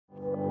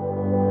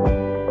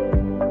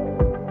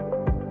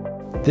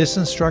This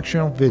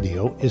instructional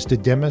video is to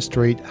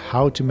demonstrate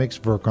how to mix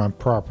Virkon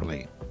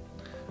properly.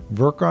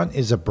 Virkon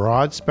is a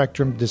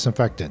broad-spectrum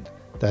disinfectant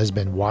that has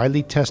been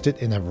widely tested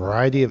in a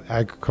variety of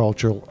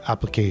agricultural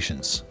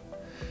applications.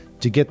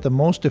 To get the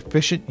most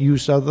efficient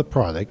use out of the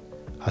product,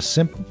 a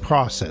simple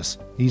process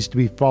needs to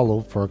be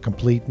followed for a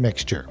complete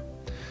mixture.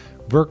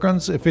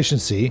 Virkon's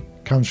efficiency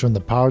comes from the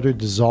powder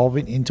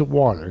dissolving into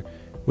water,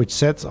 which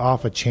sets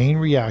off a chain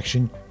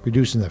reaction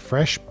producing a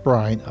fresh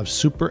brine of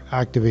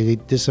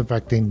super-activated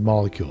disinfecting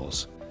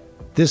molecules.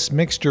 This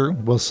mixture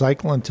will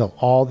cycle until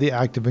all the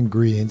active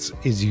ingredients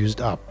is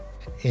used up.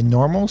 In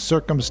normal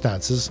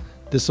circumstances,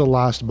 this will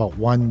last about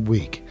 1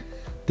 week.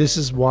 This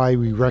is why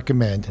we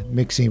recommend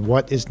mixing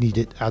what is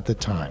needed at the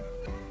time.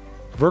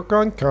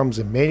 Virkon comes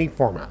in many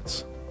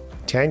formats: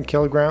 10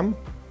 kg,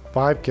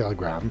 5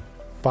 kg,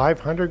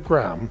 500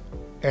 gram,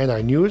 and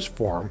our newest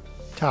form,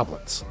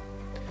 tablets.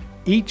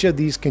 Each of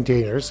these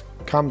containers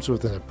comes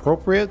with an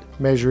appropriate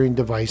measuring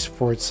device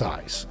for its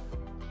size.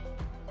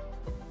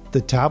 The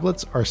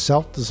tablets are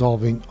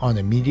self-dissolving on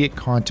immediate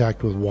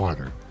contact with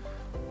water.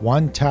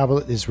 One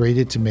tablet is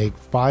rated to make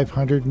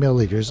 500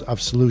 milliliters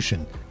of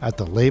solution at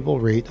the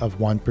label rate of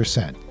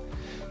 1%.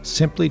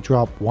 Simply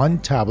drop one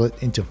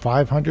tablet into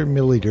 500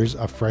 milliliters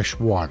of fresh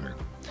water.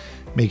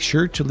 Make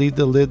sure to leave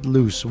the lid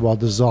loose while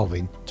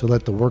dissolving to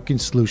let the working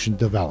solution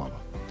develop.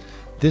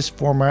 This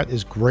format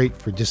is great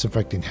for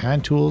disinfecting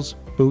hand tools,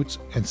 boots,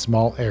 and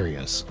small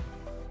areas.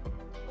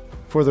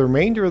 For the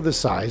remainder of the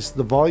size,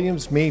 the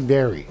volumes may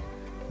vary.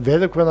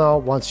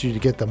 Virkon wants you to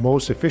get the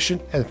most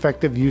efficient and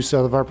effective use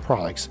out of our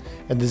products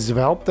and has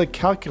developed a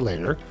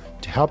calculator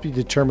to help you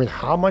determine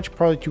how much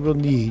product you will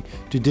need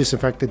to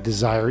disinfect the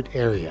desired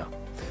area.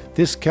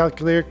 This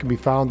calculator can be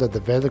found at the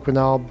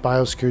Virkon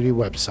Biosecurity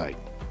website.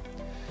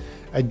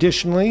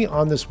 Additionally,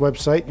 on this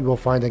website you will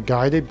find a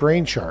guided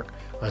brain chart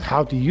on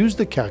how to use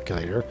the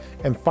calculator,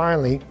 and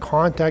finally,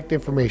 contact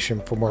information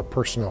for more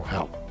personal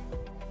help.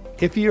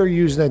 If you are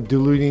using a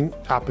diluting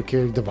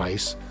applicator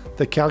device,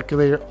 the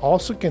calculator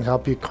also can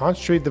help you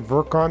concentrate the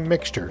Virkon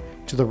mixture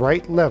to the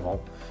right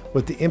level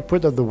with the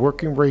input of the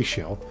working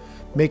ratio,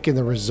 making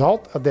the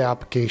result of the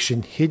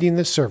application hitting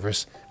the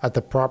surface at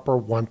the proper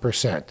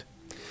 1%.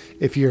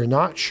 If you are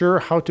not sure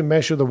how to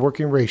measure the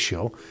working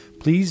ratio,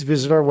 please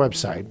visit our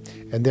website,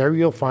 and there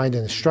you'll find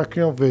an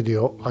instructional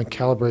video on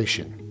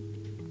calibration.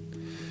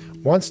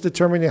 Once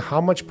determining how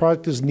much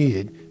product is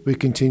needed, we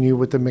continue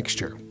with the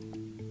mixture.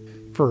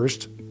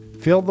 First,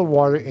 fill the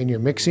water in your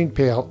mixing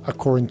pail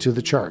according to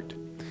the chart.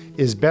 It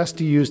is best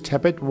to use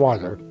tepid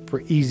water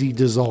for easy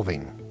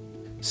dissolving.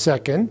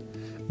 Second,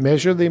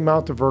 measure the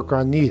amount of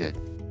Virkon needed.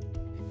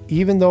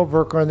 Even though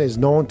Virkon is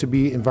known to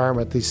be an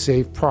environmentally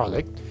safe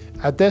product,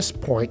 at this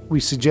point we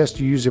suggest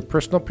you use your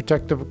personal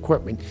protective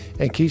equipment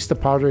in case the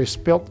powder is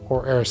spilt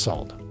or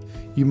aerosoled.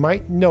 You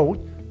might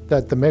note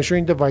that the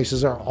measuring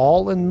devices are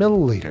all in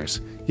milliliters,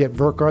 yet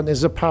Virkon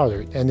is a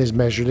powder and is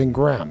measured in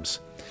grams.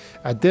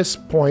 At this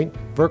point,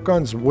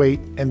 Virkon's weight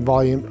and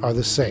volume are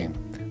the same.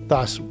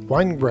 Thus,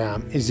 1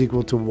 gram is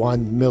equal to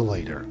 1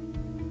 milliliter.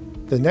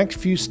 The next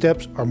few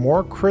steps are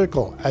more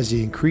critical as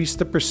you increase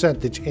the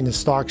percentage in the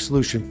stock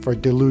solution for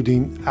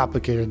diluting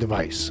applicator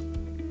device.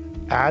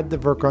 Add the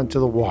Virkon to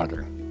the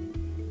water.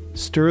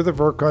 Stir the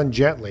Virkon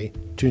gently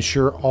to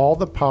ensure all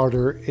the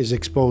powder is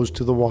exposed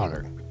to the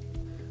water.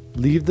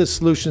 Leave the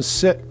solution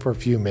sit for a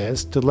few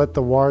minutes to let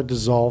the water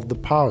dissolve the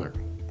powder.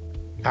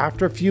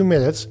 After a few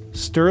minutes,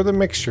 stir the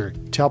mixture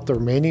to help the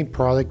remaining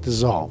product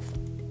dissolve.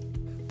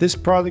 This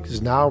product is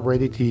now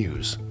ready to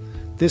use.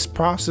 This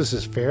process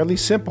is fairly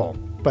simple,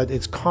 but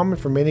it's common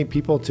for many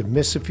people to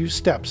miss a few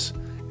steps,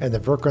 and the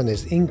Virkon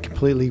is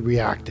incompletely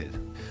reacted.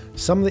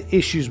 Some of the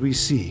issues we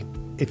see: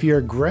 if you're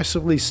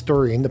aggressively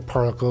stirring the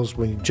particles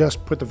when you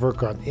just put the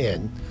Virkon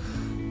in,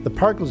 the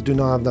particles do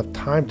not have enough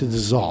time to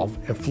dissolve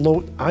and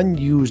float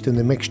unused in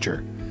the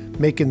mixture,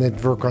 making the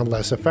Virkon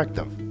less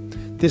effective.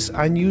 This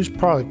unused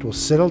product will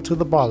settle to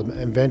the bottom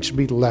and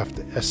eventually be left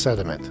as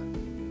sediment.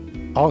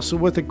 Also,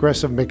 with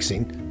aggressive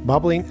mixing,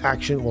 bubbling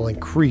action will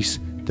increase,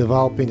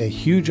 developing a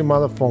huge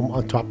amount of foam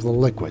on top of the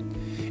liquid.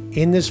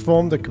 In this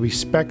foam, there could be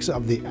specks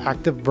of the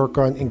active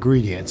Virkon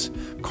ingredients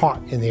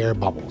caught in the air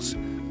bubbles,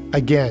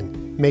 again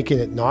making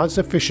it not as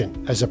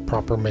efficient as a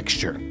proper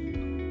mixture.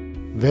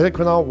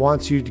 Virkon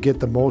wants you to get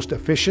the most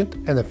efficient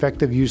and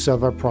effective use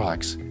of our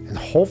products, and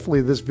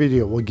hopefully this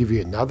video will give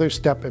you another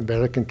step in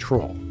better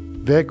control.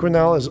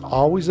 Virkon is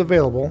always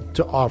available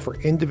to offer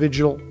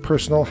individual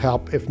personal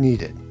help if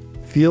needed.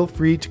 Feel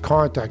free to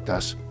contact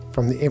us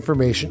from the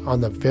information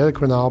on the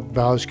Virkon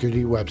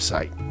Biosecurity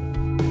website.